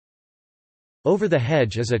Over the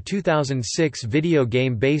Hedge is a 2006 video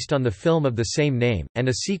game based on the film of the same name, and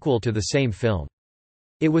a sequel to the same film.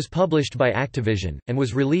 It was published by Activision, and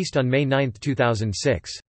was released on May 9,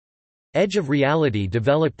 2006. Edge of Reality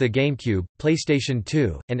developed the GameCube, PlayStation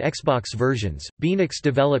 2, and Xbox versions, Beanix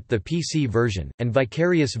developed the PC version, and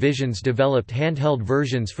Vicarious Visions developed handheld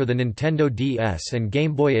versions for the Nintendo DS and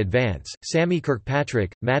Game Boy Advance. Sammy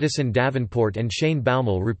Kirkpatrick, Madison Davenport, and Shane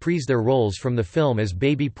Baumel reprise their roles from the film as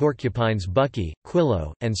baby porcupines Bucky,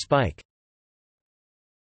 Quillo, and Spike.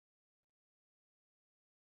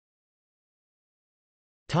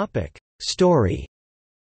 Story.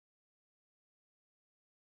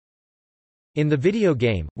 In the video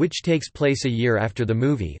game, which takes place a year after the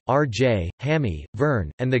movie, RJ, Hammy,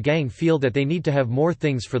 Vern, and the gang feel that they need to have more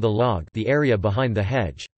things for the log, the area behind the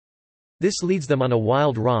hedge. This leads them on a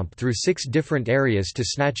wild romp through 6 different areas to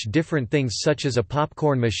snatch different things such as a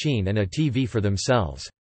popcorn machine and a TV for themselves.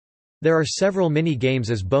 There are several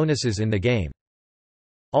mini-games as bonuses in the game.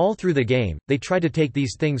 All through the game, they try to take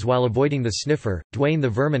these things while avoiding the Sniffer, Dwayne the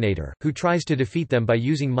Verminator, who tries to defeat them by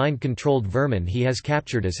using mind-controlled vermin he has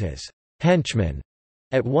captured as his henchmen.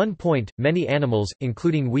 At one point, many animals,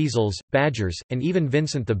 including weasels, badgers, and even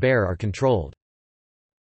Vincent the bear are controlled.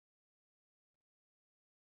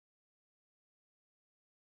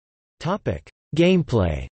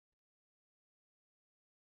 Gameplay.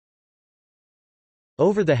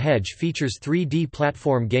 Over the Hedge features 3D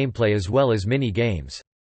platform gameplay as well as mini-games.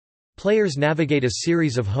 Players navigate a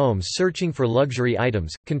series of homes searching for luxury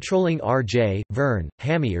items, controlling RJ, Vern,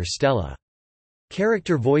 Hammy or Stella.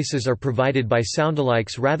 Character voices are provided by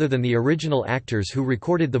soundalikes rather than the original actors who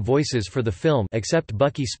recorded the voices for the film except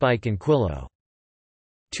Bucky, Spike and Quillo.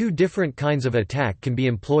 2 different kinds of attack can be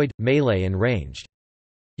employed, melee and ranged.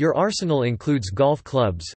 Your arsenal includes golf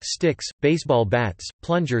clubs, sticks, baseball bats,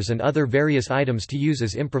 plungers and other various items to use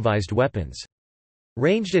as improvised weapons.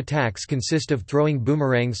 Ranged attacks consist of throwing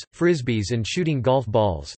boomerangs, frisbees and shooting golf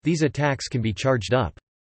balls. These attacks can be charged up.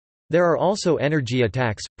 There are also energy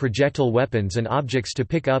attacks, projectile weapons and objects to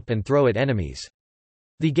pick up and throw at enemies.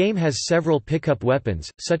 The game has several pickup weapons,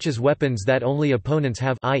 such as weapons that only opponents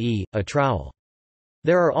have, i.e., a trowel.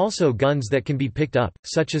 There are also guns that can be picked up,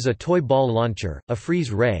 such as a toy ball launcher, a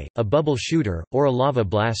freeze ray, a bubble shooter, or a lava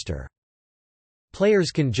blaster.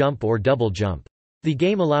 Players can jump or double jump. The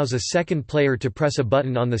game allows a second player to press a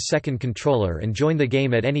button on the second controller and join the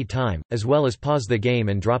game at any time, as well as pause the game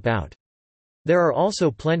and drop out. There are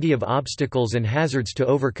also plenty of obstacles and hazards to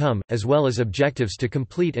overcome, as well as objectives to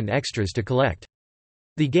complete and extras to collect.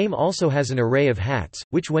 The game also has an array of hats,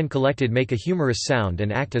 which when collected make a humorous sound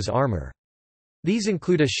and act as armor. These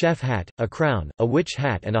include a chef hat, a crown, a witch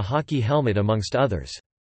hat and a hockey helmet amongst others.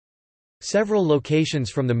 Several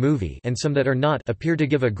locations from the movie and some that are not appear to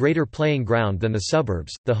give a greater playing ground than the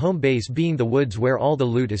suburbs, the home base being the woods where all the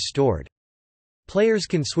loot is stored. Players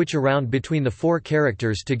can switch around between the 4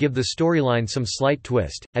 characters to give the storyline some slight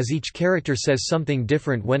twist, as each character says something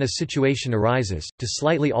different when a situation arises, to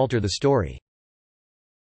slightly alter the story.